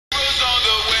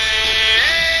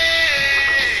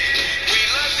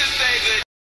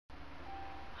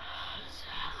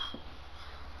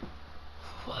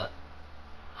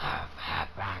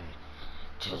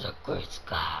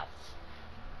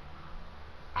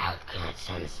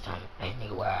sense them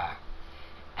anywhere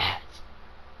at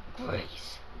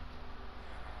Greece.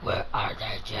 Where are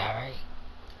they, Jerry?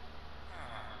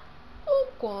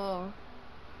 Okay.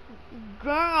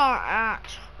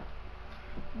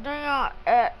 They are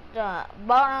at the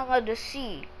bottom of the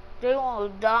sea. They will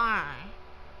die.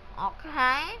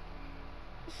 Okay?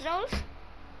 Zeus?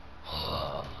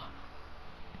 Oh,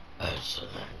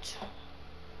 excellent.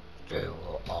 They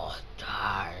will all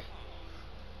die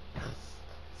and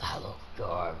follow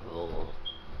your rule.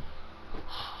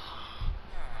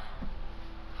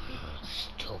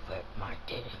 Stupid, my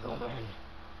dear human.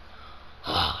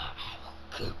 I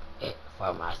will keep it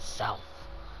for myself.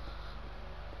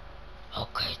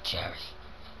 Okay, Jerry,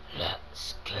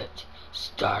 let's get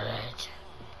started.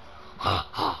 Ha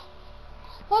ha.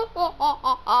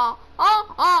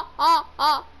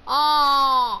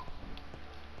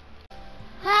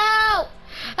 Help!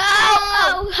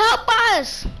 Oh, help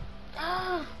us!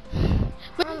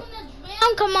 We're gonna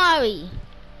drown Kamari.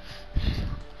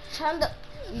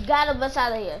 You gotta bust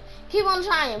out of here. Keep on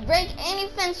trying. Break any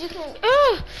fence you can.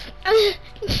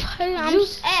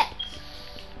 Use X.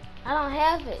 I don't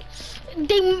have it.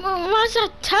 They must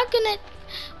have taken it.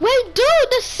 Wait, dude,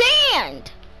 the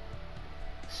sand.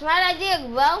 Smart idea,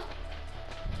 bro.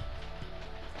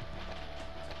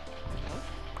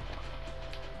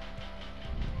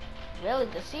 Really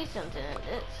could see something in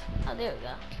this. Oh, there we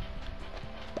go.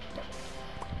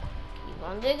 Keep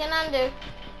on digging under.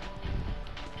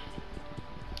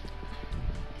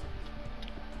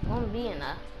 Won't be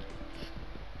enough.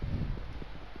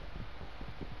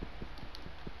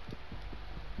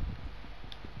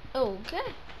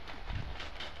 Okay.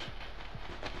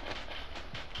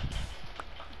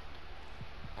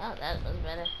 Oh, that was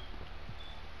better.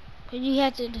 But you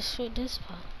have to destroy this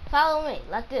part. Follow me,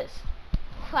 like this.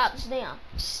 Crouch down.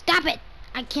 Stop it!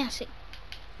 I can't see.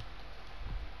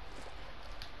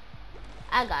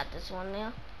 I got this one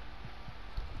now.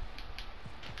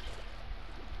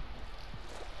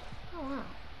 Oh wow.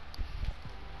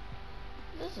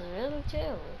 This is really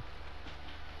terrible.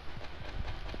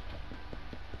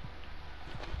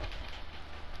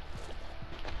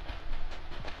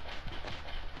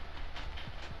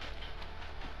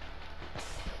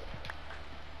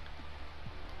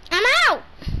 I'm out!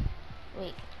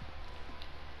 Wait.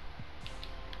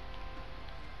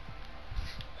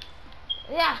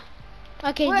 Yeah.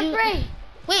 Okay, We're free.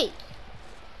 Wait.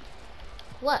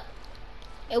 What?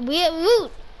 A weird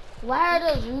root. Why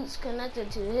are those roots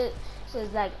connected to it? So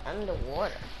it's like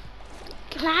underwater.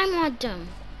 Climb on them.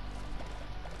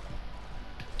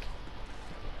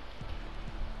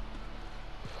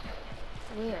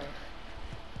 Weird.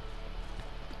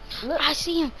 Look. I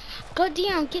see him. Go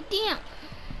down. Get down.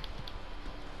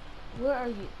 Where are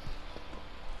you?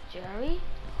 Jerry?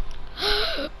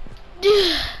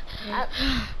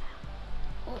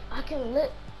 I can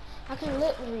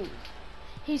lip read.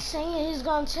 He's saying he's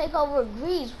gonna take over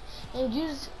Greece and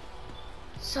use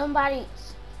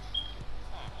somebody's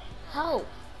help.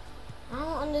 I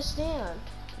don't understand.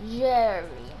 Jerry.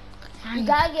 You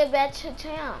gotta get back to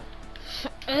town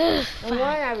and warn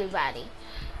everybody.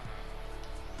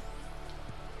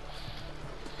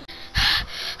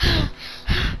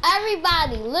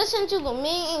 Everybody, listen to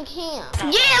Kamari and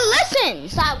Kam. Yeah, listen.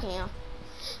 Stop, Kam.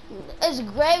 It's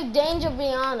grave danger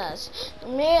beyond us.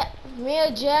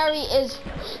 Mayor Jerry is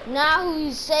not who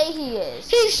you say he is.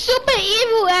 He's super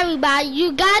evil, everybody.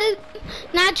 You gotta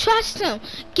not trust him.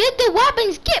 Get the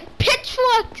weapons. Get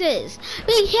pitchforks.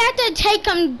 We have to take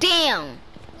him down.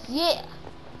 Yeah.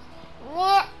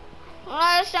 What?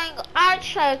 I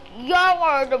think y'all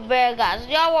were the bad guys.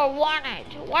 Y'all were wanted.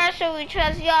 Why should we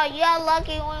trust y'all? Y'all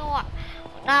lucky we want.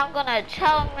 Now I'm gonna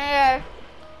tell Mayor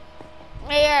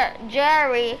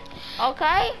Jerry,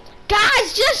 okay?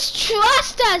 Guys, just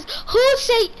trust us.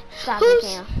 Stop it,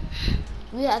 Kam.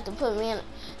 We have to put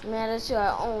matters to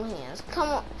our own hands. Come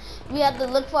on. We have to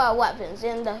look for our weapons.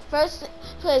 In the first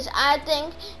place, I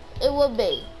think it would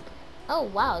be. Oh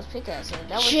wow, it's pickaxe.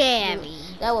 Jerry.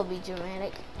 That would be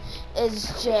dramatic.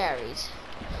 It's Jerry's.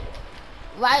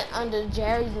 Right under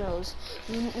Jerry's nose.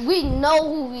 We know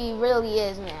who he really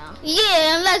is now.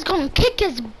 Yeah, and let's go and kick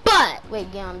his butt.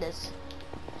 Wait, get on this.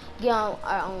 Get on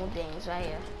our own things right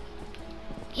here.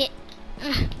 Yeah.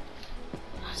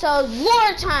 So it's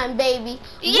wartime, baby.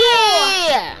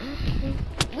 Yeah.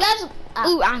 Let's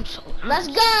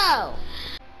go.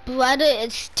 Brother,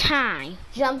 it's time.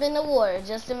 Jump in the water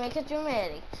just to make it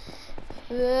dramatic.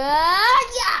 Yeah.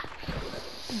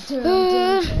 Dun,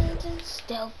 dun, dun, dun.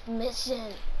 Stealth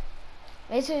mission.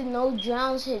 Make sure no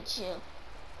drowns hit you.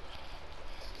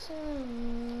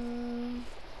 Dun,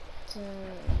 dun.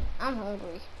 I'm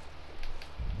hungry.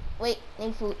 Wait,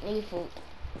 need food.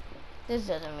 This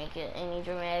doesn't make it any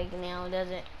dramatic now, does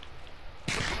it?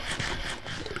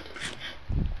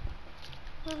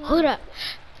 Hold up.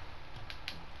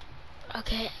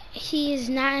 Okay, he is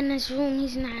not in this room.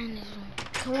 He's not in this room.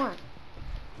 Come on.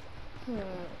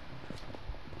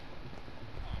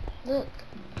 Look.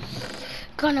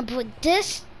 Gonna put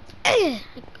this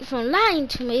from lying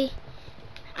to me.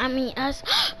 I mean us.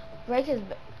 Break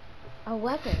our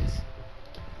weapons.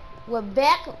 We're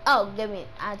back. Oh, give me.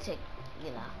 I'll take.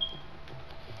 You know.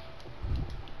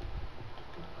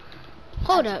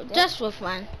 Hold up, just for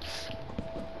fun.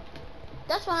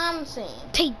 That's what I'm saying.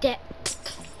 Take that.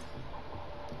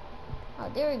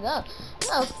 Oh, there we go.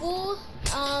 A full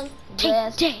Take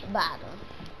glass that. bottle.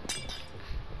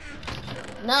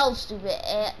 No, stupid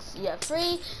ass. You're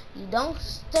free. You don't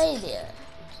stay there.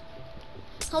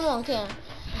 Come on, Cam.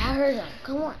 I heard him.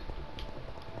 Come on.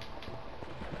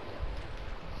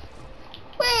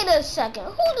 Wait a second.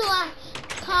 Who do I?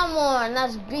 Come on.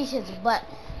 Let's beat his butt.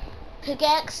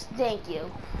 Pickaxe. Thank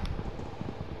you.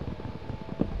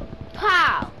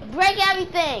 Pow. Break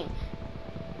everything.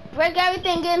 Break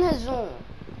everything in his room.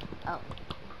 Oh.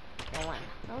 No one.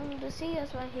 I don't need to see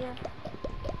us right here.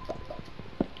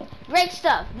 Break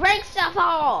stuff. Break stuff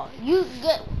all. You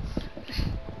get.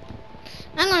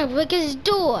 I'm gonna break his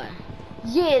door.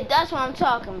 Yeah, that's what I'm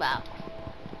talking about.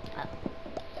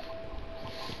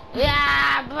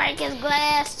 Yeah, break his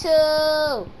glass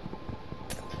too.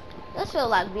 That feel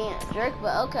like being a jerk,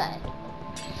 but okay.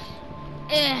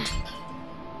 Yeah.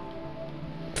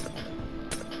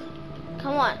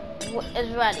 Come on, it's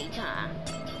ready time.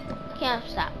 Can't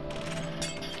stop.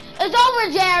 It's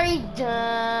over, Jerry.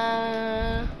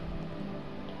 Done.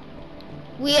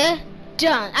 We're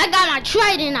done. I got my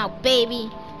trident out, baby.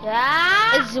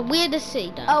 Yeah. It's weird to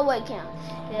say, though. Oh wait, Cam.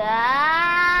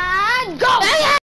 Yeah. Go.